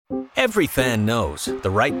Every fan knows the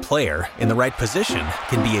right player in the right position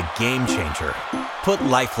can be a game changer. Put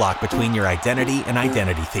LifeLock between your identity and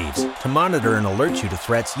identity thieves to monitor and alert you to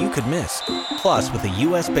threats you could miss. Plus, with a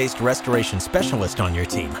U.S.-based restoration specialist on your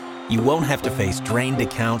team, you won't have to face drained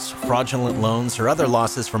accounts, fraudulent loans, or other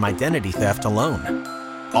losses from identity theft alone.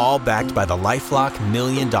 All backed by the LifeLock $1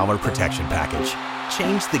 Million Protection Package.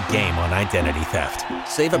 Change the game on identity theft.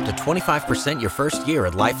 Save up to 25% your first year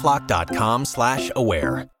at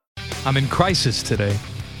LifeLock.com/aware. I'm in crisis today.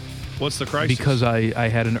 What's the crisis? Because I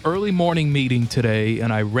had an early morning meeting today,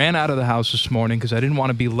 and I ran out of the house this morning because I didn't want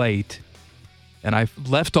to be late, and I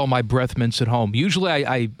left all my breath mints at home. Usually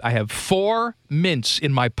I have 4 mints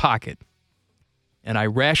in my pocket, and I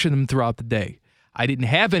ration them throughout the day. I didn't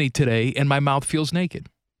have any today, and my mouth feels naked.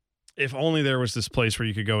 If only there was this place where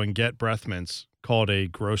you could go and get breath mints called a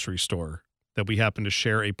grocery store that we happen to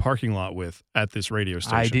share a parking lot with at this radio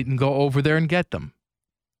station. I didn't go over there and get them.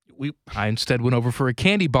 I instead went over for a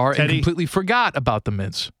candy bar and completely forgot about the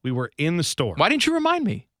mints. We were in the store. Why didn't you remind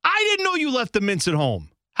me? I didn't know you left the mints at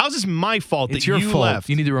home. How's this my fault It's that your you fault. left?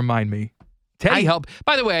 You need to remind me. Teddy helped.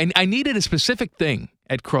 By the way, I needed a specific thing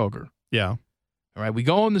at Kroger. Yeah. All right, we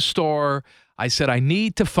go in the store. I said, I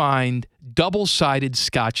need to find double-sided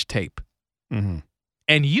Scotch tape. Mm-hmm.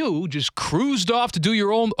 And you just cruised off to do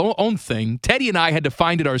your own thing. Teddy and I had to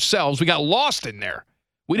find it ourselves. We got lost in there.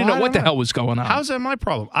 We didn't know what the hell was going on. How's that my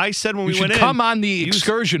problem? I said when we went in. You should come on the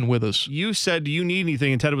excursion with us. You said, do you need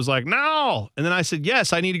anything? And Ted was like, no. And then I said,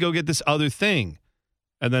 yes, I need to go get this other thing.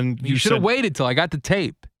 And then you should have waited till I got the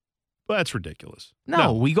tape. Well, that's ridiculous.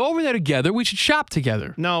 No, we go over there together. We should shop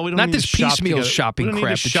together. No, we don't Not need this to shop piecemeal together. shopping we don't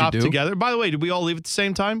crap need to that shop you do. together. By the way, did we all leave at the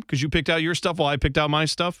same time? Because you picked out your stuff while I picked out my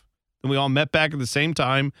stuff? And we all met back at the same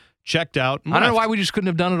time, checked out, and I don't know left. why we just couldn't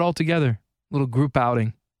have done it all together. Little group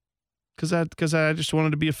outing. Because I just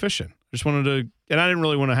wanted to be efficient. And I didn't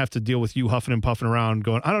really want to have to deal with you huffing and puffing around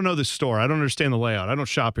going, I don't know this store. I don't understand the layout. I don't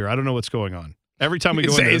shop here. I don't know what's going on. Every time we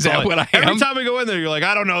go in there. Is that what I am? Every time we go in there, you're like,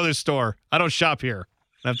 I don't know this store. I don't shop here.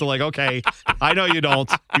 I have to okay, I know you don't.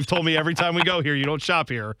 You've told me every time we go here, you don't shop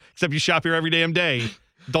here. Except you shop here every damn day.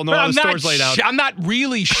 Don't know how the store's laid out. I'm not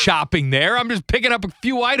really shopping there. I'm just picking up a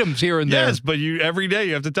few items here and there. Yes, but every day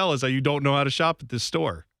you have to tell us that you don't know how to shop at this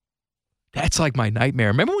store. That's like my nightmare.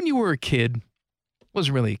 Remember when you were a kid?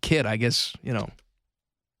 Wasn't really a kid, I guess,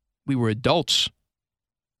 we were adults.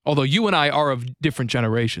 Although you and I are of different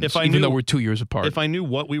generations, even though we're 2 years apart. If I knew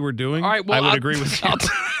what we were doing, all right, well, I would agree with you.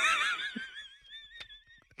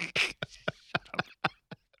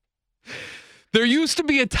 There used to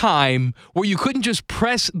be a time where you couldn't just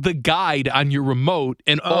press the guide on your remote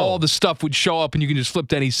and all the stuff would show up and you can just flip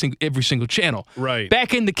to every single channel. Right.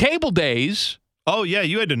 Back in the cable days. Oh, yeah,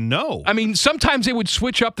 you had to know. I mean, sometimes they would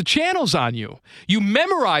switch up the channels on you. You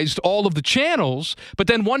memorized all of the channels, but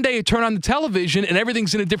then one day you turn on the television and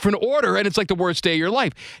everything's in a different order and it's like the worst day of your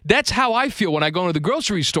life. That's how I feel when I go into the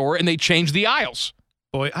grocery store and they change the aisles.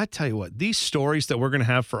 Boy, I tell you what, these stories that we're going to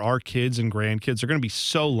have for our kids and grandkids are going to be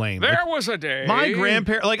so lame. There was a day. My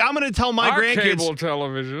grandparents, I'm going to tell my grandkids. Cable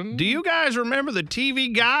television. Do you guys remember the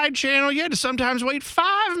TV Guide channel? You had to sometimes wait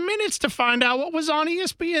 5 minutes to find out what was on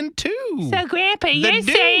ESPN2. So, Grandpa, you're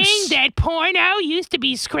saying that porno used to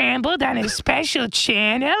be scrambled on a special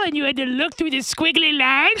channel and you had to look through the squiggly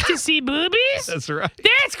lines to see boobies? That's right.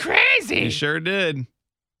 That's crazy. You sure did.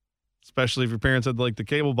 Especially if your parents had, the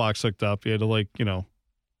cable box hooked up. You had to,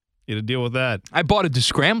 you had to deal with that. I bought a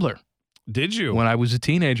Descrambler. Did you? When I was a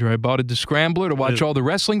teenager, I bought a Descrambler to watch all the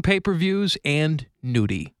wrestling pay-per-views and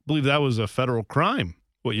nudie. I believe that was a federal crime,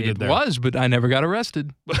 what you did there. It was, but I never got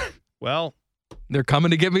arrested. Well, they're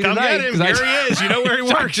coming to get me come tonight. Get him. Here he is. You know where he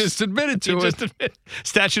works. Just admitted to it.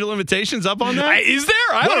 Statute of limitations up on that? Is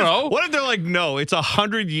there? I don't know. What if they're like, no, it's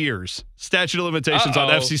 100 years statute of limitations on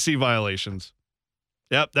FCC violations?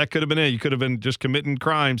 Yep, that could have been it. You could have been just committing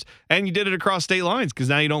crimes, and you did it across state lines because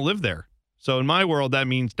now you don't live there. So in my world, that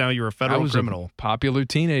means now you're a federal criminal. A popular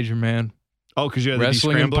teenager, man. Oh, because you had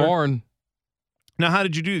wrestling the and porn. Now, how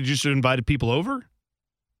did you do? Did you just invited people over?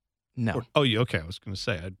 No. Okay. I was going to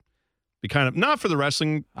say I'd be kind of not for the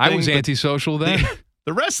wrestling. I was antisocial then.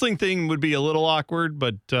 The wrestling thing would be a little awkward,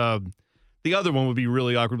 but the other one would be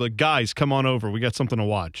really awkward. Like, guys, come on over. We got something to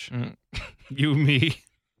watch. You, me,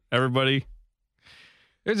 everybody.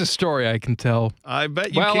 There's a story I can tell. I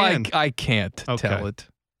bet you can. I can't tell it.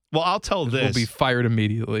 Well, I'll tell this. We'll be fired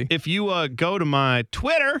immediately. If you go to my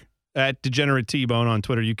Twitter, at Degenerate T-Bone on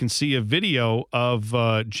Twitter, you can see a video of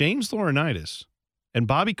James Laurinaitis and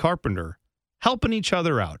Bobby Carpenter helping each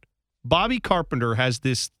other out. Bobby Carpenter has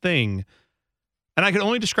this thing, and I can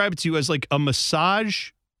only describe it to you as like a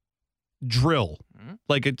massage drill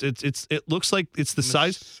Like it looks like it's the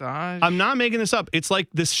size. Massage. I'm not making this up. It's like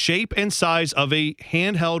this shape and size of a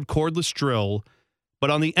handheld cordless drill, but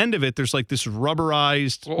on the end of it, there's like this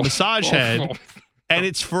rubberized massage head, and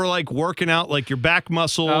it's for like working out like your back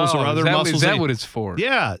muscles or other muscles. Is that what it's for?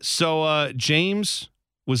 Yeah. So James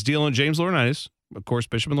Laurinaitis, of course,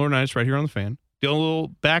 Bishop and Laurinaitis right here on the Fan, dealing a little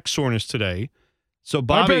back soreness today. So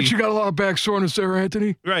Bobby, I bet you got a lot of back soreness there,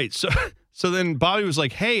 Anthony. Right. So then Bobby was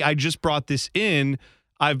like, hey, I just brought this in.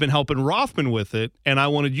 I've been helping Rothman with it, and I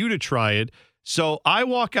wanted you to try it. So I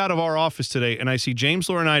walk out of our office today, and I see James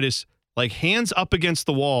Laurinaitis, like, hands up against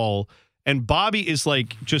the wall, and Bobby is,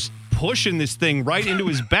 like, just pushing this thing right into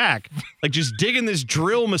his back, like just digging this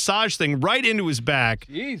drill massage thing right into his back.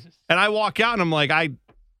 Jesus. And I walk out, and I'm like,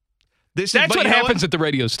 That's what happens at the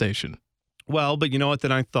radio station. Well, but you know what?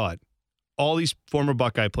 Then I thought, all these former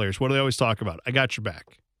Buckeye players, what do they always talk about? I got your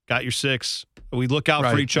back. Got your six. We look out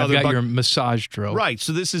for each other. I've got your massage drill. Right.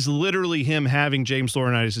 So this is literally him having James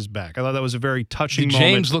Laurinaitis' back. I thought that was a very touching Did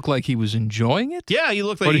moment. James look like he was enjoying it? Yeah, he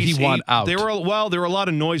looked like or did he want out? There were a lot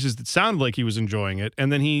of noises that sounded like he was enjoying it,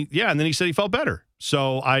 and then he said he felt better.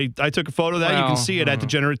 So I took a photo of that. You can see it at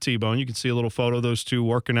Degenerate T-Bone. You can see a little photo of those two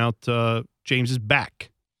working out James's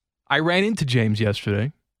back. I ran into James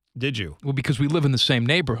yesterday. Did you? Well, because we live in the same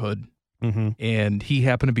neighborhood, and he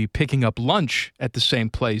happened to be picking up lunch at the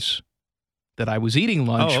same place that I was eating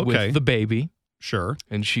lunch with the baby. Sure.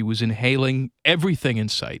 And she was inhaling everything in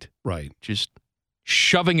sight. Right. Just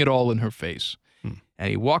shoving it all in her face. And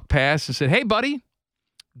he walked past and said, hey, buddy,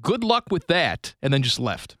 good luck with that. And then just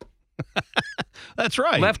left. That's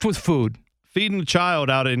right. Left with food. Feeding a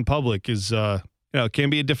child out in public is, can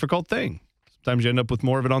be a difficult thing. Sometimes you end up with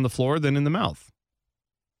more of it on the floor than in the mouth.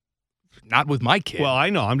 Not with my kid. Well, I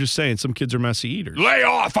know. I'm just saying some kids are messy eaters. Lay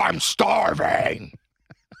off. I'm starving.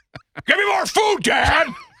 Give me more food, Dad.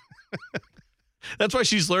 That's why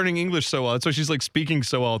she's learning English so well. That's why she's like speaking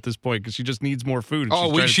so well at this point, because she just needs more food.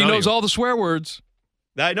 She knows all the swear words.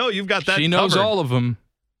 I know. You've got that She knows covered. all of them.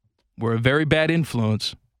 We're a very bad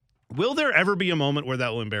influence. Will there ever be a moment where that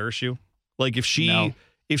will embarrass you? Like if she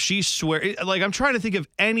swear, like I'm trying to think of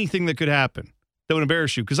anything that could happen that would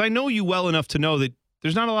embarrass you, because I know you well enough to know that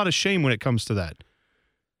there's not a lot of shame when it comes to that.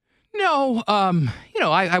 No,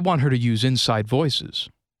 I want her to use inside voices.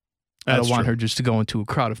 I don't want her just to go into a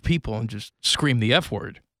crowd of people and just scream the F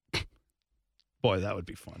word. Boy, that would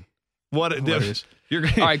be fun. What? All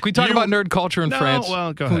right, can we talk about nerd culture in France?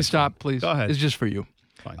 Well, go ahead. Can we stop, please? Go ahead. It's just for you.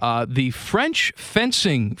 Fine. The French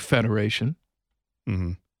Fencing Federation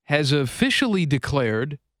has officially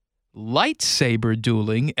declared lightsaber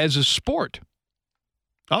dueling as a sport.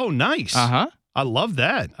 Oh, nice. Uh-huh. I love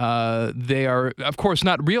that. They are, of course,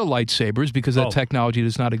 not real lightsabers because that technology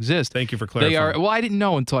does not exist. Thank you for clarifying. They are. Well, I didn't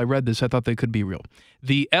know until I read this. I thought they could be real.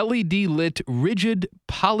 The LED-lit rigid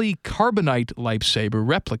polycarbonate lightsaber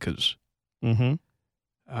replicas.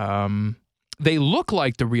 They look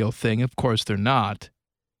like the real thing. Of course, they're not.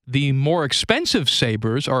 The more expensive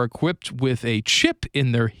sabers are equipped with a chip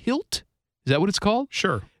in their hilt. Is that what it's called?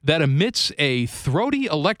 Sure. That emits a throaty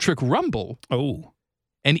electric rumble. Oh.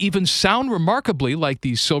 And even sound remarkably like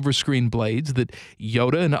these silver screen blades that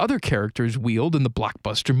Yoda and other characters wield in the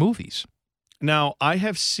blockbuster movies. Now, I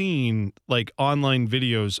have seen like online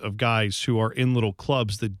videos of guys who are in little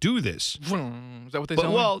clubs that do this. Is that what they sound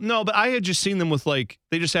like? Well, no, but I had just seen them with like,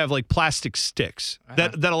 they just have like plastic sticks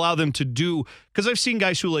that allow them to do, because I've seen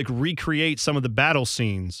guys who like recreate some of the battle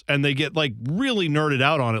scenes and they get like really nerded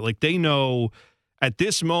out on it. Like they know at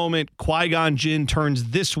this moment, Qui-Gon Jinn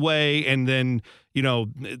turns this way and then,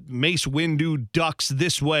 Mace Windu ducks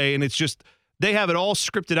this way. And it's just, they have it all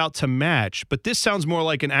scripted out to match. But this sounds more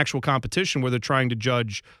like an actual competition where they're trying to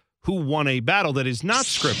judge who won a battle that is not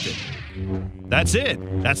scripted. That's it.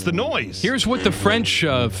 That's the noise. Here's what the French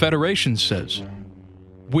Federation says.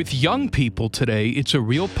 With young people today, it's a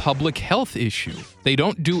real public health issue. They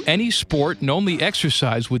don't do any sport and only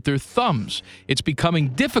exercise with their thumbs. It's becoming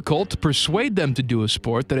difficult to persuade them to do a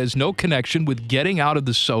sport that has no connection with getting out of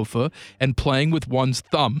the sofa and playing with one's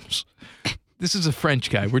thumbs. This is a French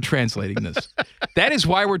guy. We're translating this. That is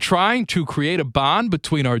why we're trying to create a bond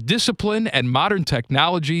between our discipline and modern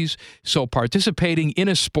technologies so participating in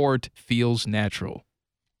a sport feels natural.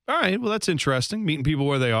 All right. Well, that's interesting. Meeting people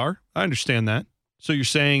where they are. I understand that. So you're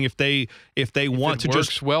saying if they want to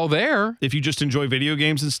just well there, if you just enjoy video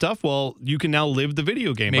games and stuff, well, you can now live the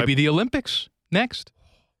video game. Maybe the Olympics next.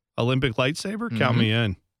 Olympic lightsaber? Count me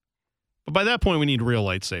in. But by that point, we need real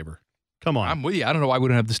lightsaber. Come on. I'm with you. I don't know why we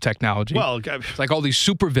don't have this technology. Well, it's like all these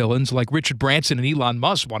supervillains like Richard Branson and Elon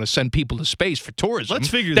Musk want to send people to space for tourism. Let's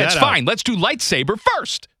figure that out. That's fine. Let's do lightsaber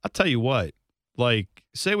first. I'll tell you what. Like,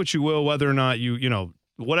 say what you will, whether or not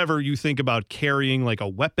whatever you think about carrying like a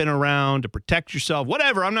weapon around to protect yourself,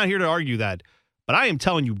 whatever. I'm not here to argue that. But I am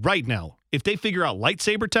telling you right now, if they figure out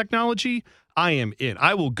lightsaber technology, I am in.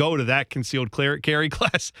 I will go to that concealed carry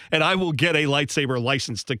class, and I will get a lightsaber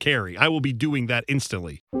license to carry. I will be doing that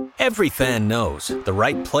instantly. Every fan knows the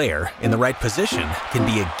right player in the right position can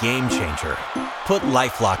be a game changer. Put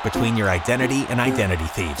LifeLock between your identity and identity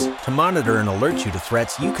thieves to monitor and alert you to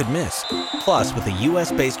threats you could miss. Plus, with a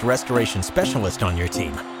U.S.-based restoration specialist on your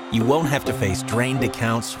team, you won't have to face drained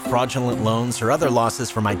accounts, fraudulent loans, or other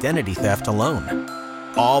losses from identity theft alone.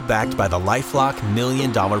 All backed by the LifeLock $1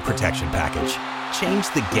 Million Protection Package.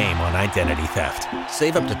 Change the game on identity theft.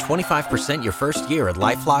 Save up to 25% your first year at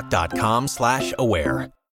LifeLock.com/aware.